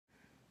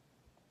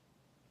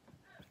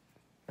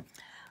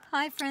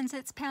Hi friends,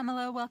 it's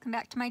Pamela. Welcome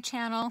back to my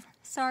channel.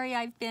 Sorry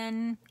I've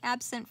been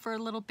absent for a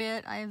little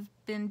bit. I've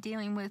been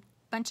dealing with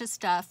a bunch of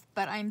stuff,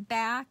 but I'm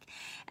back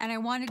and I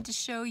wanted to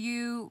show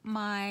you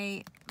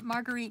my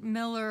Margaret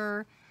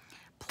Miller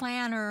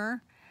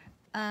planner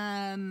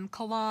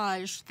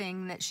collage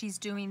thing that she's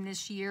doing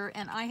this year,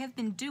 and I have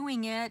been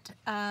doing it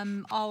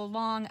all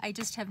along. I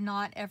just have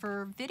not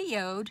ever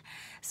videoed,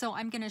 so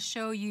I'm going to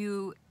show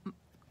you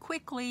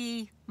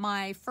quickly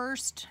my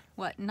first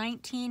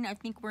 19, I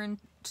think we're in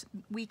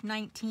week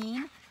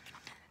 19.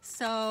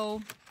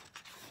 So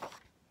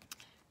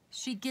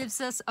she gives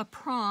us a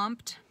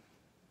prompt,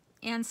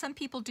 and some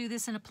people do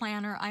this in a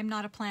planner. I'm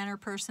not a planner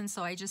person,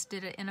 so I just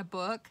did it in a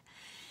book.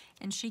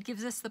 And she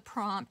gives us the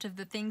prompt of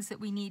the things that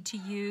we need to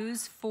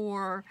use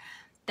for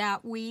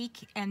that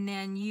week, and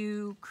then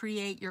you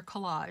create your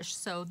collage.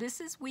 So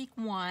this is week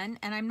 1,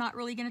 and I'm not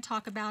really going to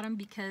talk about them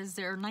because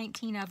there are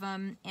 19 of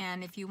them,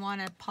 and if you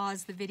want to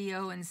pause the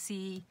video and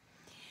see,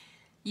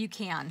 you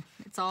can.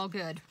 It's all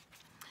good.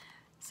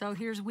 So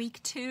here's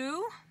week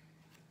 2.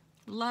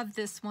 Love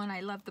this one.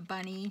 I love the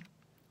bunny.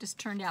 Just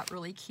turned out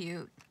really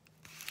cute.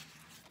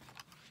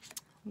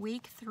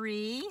 Week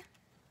 3.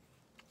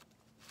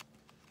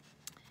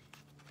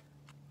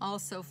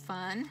 Also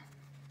fun.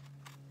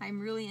 I'm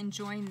really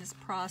enjoying this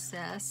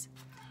process.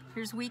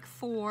 Here's week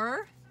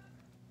 4.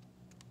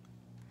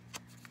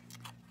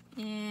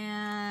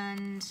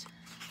 And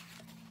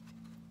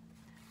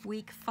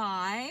week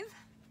 5.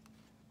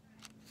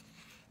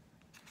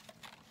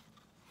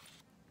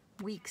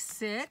 Week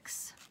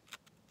 6.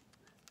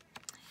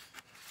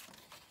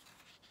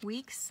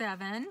 Week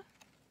 7.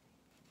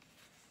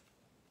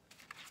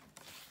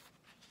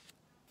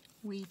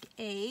 Week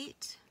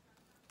 8.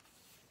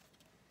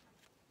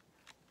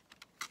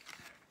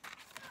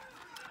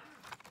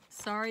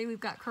 Sorry, we've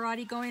got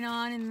karate going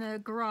on in the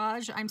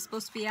garage. I'm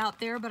supposed to be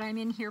out there, but I'm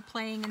in here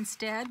playing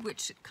instead,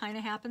 which kind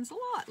of happens a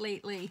lot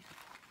lately.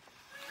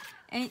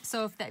 And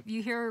so if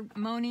you hear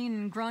moaning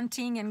and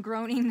grunting and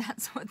groaning,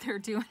 that's what they're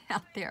doing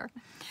out there.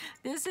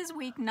 This is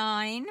week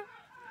 9.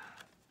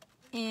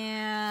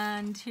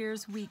 And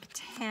here's week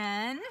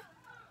 10.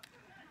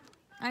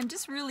 I'm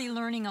just really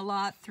learning a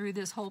lot through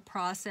this whole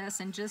process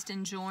and just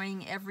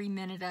enjoying every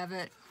minute of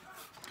it.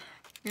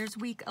 Here's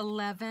week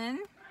 11.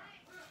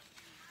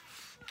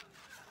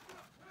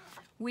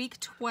 Week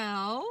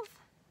 12,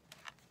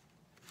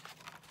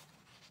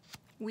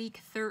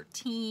 week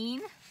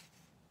 13,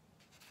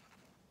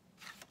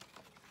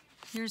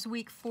 here's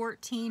week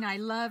 14. I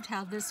loved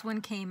how this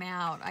one came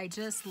out. I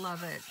just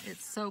love it.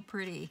 It's so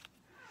pretty.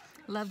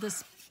 Love the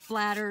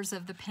splatters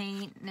of the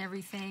paint and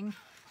everything.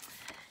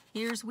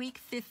 Here's week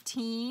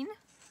 15,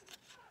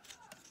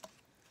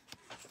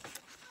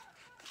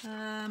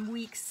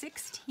 week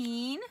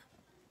 16,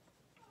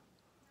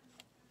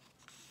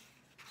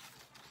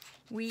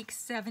 week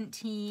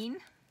 17,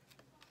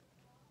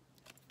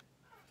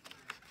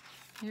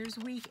 here's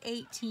week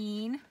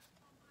 18,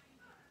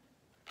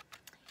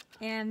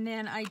 and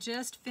then I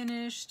just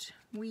finished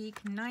week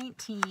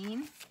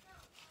 19.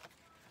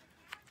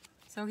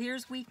 So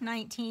here's week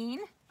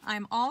 19.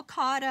 I'm all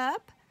caught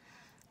up.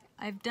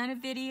 I've done a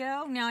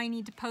video. Now I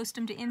need to post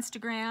them to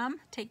Instagram,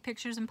 take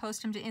pictures and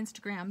post them to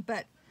Instagram,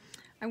 but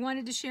I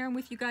wanted to share them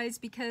with you guys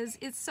because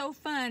it's so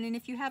fun, and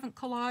if you haven't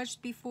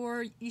collaged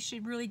before, you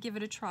should really give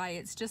it a try.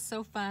 It's just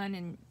so fun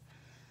and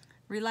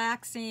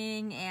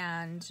relaxing,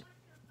 and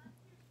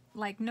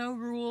like no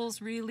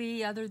rules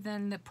really other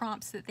than the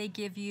prompts that they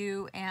give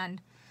you.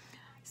 And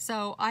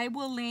so I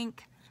will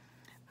link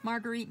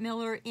Margaret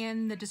Miller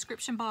in the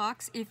description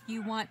box if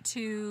you want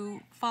to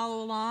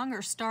follow along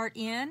or start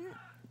in.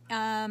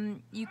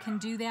 You can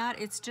do that.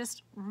 It's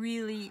just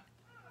really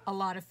a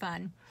lot of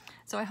fun.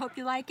 So I hope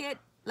you like it.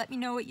 Let me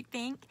know what you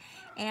think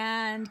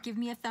and give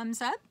me a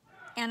thumbs up,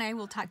 and I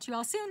will talk to you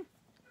all soon.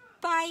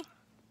 Bye.